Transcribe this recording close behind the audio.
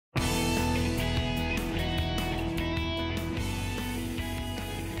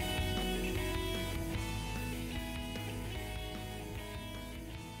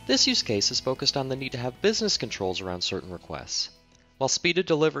This use case is focused on the need to have business controls around certain requests. While speed of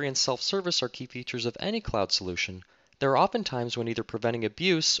delivery and self-service are key features of any cloud solution, there are often times when either preventing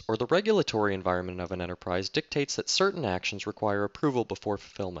abuse or the regulatory environment of an enterprise dictates that certain actions require approval before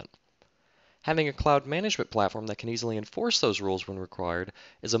fulfillment. Having a cloud management platform that can easily enforce those rules when required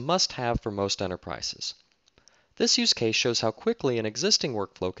is a must-have for most enterprises. This use case shows how quickly an existing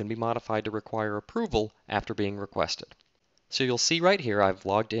workflow can be modified to require approval after being requested. So you'll see right here I've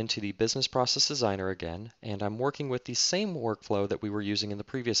logged into the Business Process Designer again, and I'm working with the same workflow that we were using in the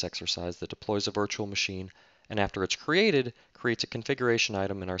previous exercise that deploys a virtual machine, and after it's created, creates a configuration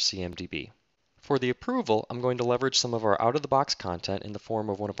item in our CMDB. For the approval, I'm going to leverage some of our out-of-the-box content in the form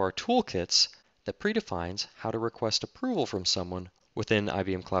of one of our toolkits that predefines how to request approval from someone within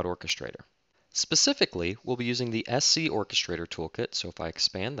IBM Cloud Orchestrator. Specifically, we'll be using the SC Orchestrator toolkit, so if I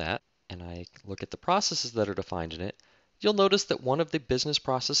expand that and I look at the processes that are defined in it, you'll notice that one of the business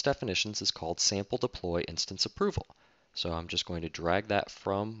process definitions is called Sample Deploy Instance Approval. So I'm just going to drag that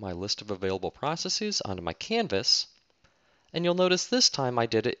from my list of available processes onto my canvas, and you'll notice this time I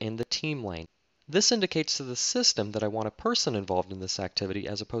did it in the team lane. This indicates to the system that I want a person involved in this activity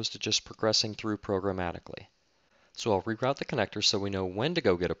as opposed to just progressing through programmatically. So I'll reroute the connector so we know when to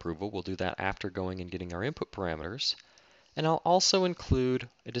go get approval. We'll do that after going and getting our input parameters. And I'll also include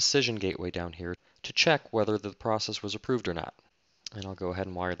a decision gateway down here to check whether the process was approved or not. And I'll go ahead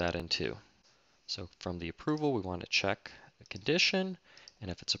and wire that in too. So from the approval, we want to check the condition,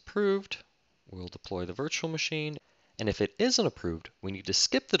 and if it's approved, we'll deploy the virtual machine. And if it isn't approved, we need to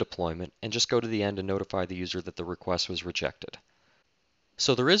skip the deployment and just go to the end and notify the user that the request was rejected.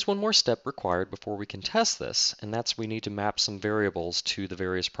 So there is one more step required before we can test this, and that's we need to map some variables to the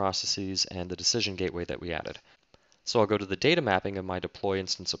various processes and the decision gateway that we added. So I'll go to the data mapping of my deploy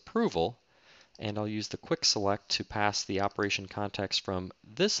instance approval, and I'll use the quick select to pass the operation context from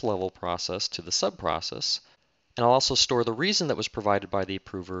this level process to the sub-process, and I'll also store the reason that was provided by the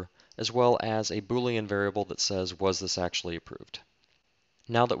approver, as well as a Boolean variable that says, was this actually approved?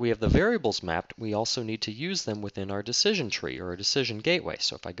 Now that we have the variables mapped, we also need to use them within our decision tree or our decision gateway.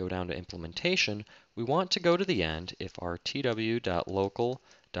 So if I go down to implementation, we want to go to the end if our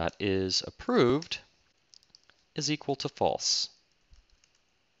tw.local.isApproved is equal to false.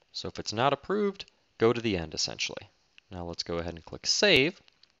 So if it's not approved, go to the end essentially. Now let's go ahead and click Save.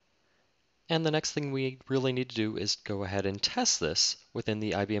 And the next thing we really need to do is go ahead and test this within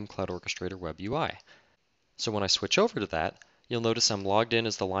the IBM Cloud Orchestrator Web UI. So when I switch over to that, you'll notice I'm logged in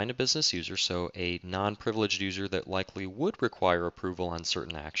as the line of business user, so a non-privileged user that likely would require approval on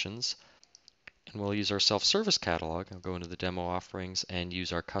certain actions. And we'll use our self-service catalog. I'll go into the demo offerings and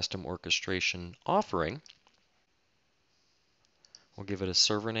use our custom orchestration offering. We'll give it a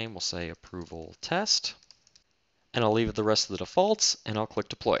server name. We'll say approval test. And I'll leave it the rest of the defaults, and I'll click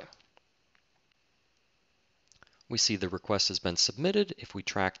deploy. We see the request has been submitted. If we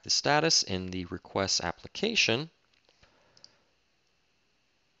track the status in the requests application,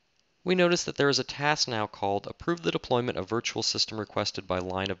 we notice that there is a task now called Approve the Deployment of Virtual System Requested by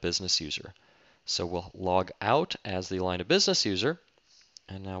Line of Business User. So we'll log out as the line of business user,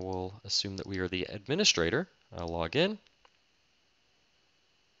 and now we'll assume that we are the administrator. I'll log in.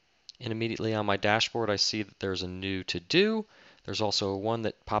 And immediately on my dashboard, I see that there's a new to-do. There's also one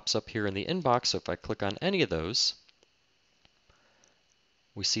that pops up here in the inbox, so if I click on any of those,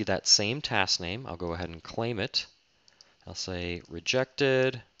 we see that same task name. I'll go ahead and claim it. I'll say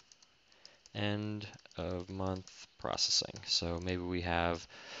rejected, end of month processing. So maybe we have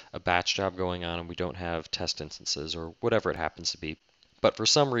a batch job going on and we don't have test instances or whatever it happens to be. But for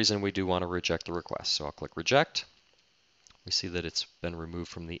some reason, we do want to reject the request. So I'll click reject. We see that it's been removed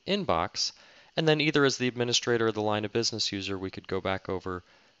from the inbox. And then either as the administrator or the line of business user, we could go back over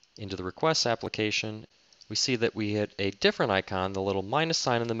into the requests application. We see that we hit a different icon, the little minus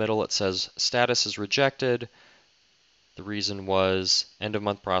sign in the middle. It says status is rejected. The reason was end of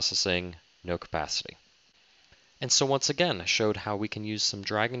month processing, no capacity. And so once again, I showed how we can use some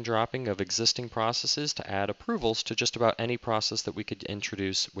drag and dropping of existing processes to add approvals to just about any process that we could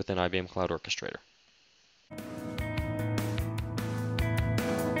introduce within IBM Cloud Orchestrator.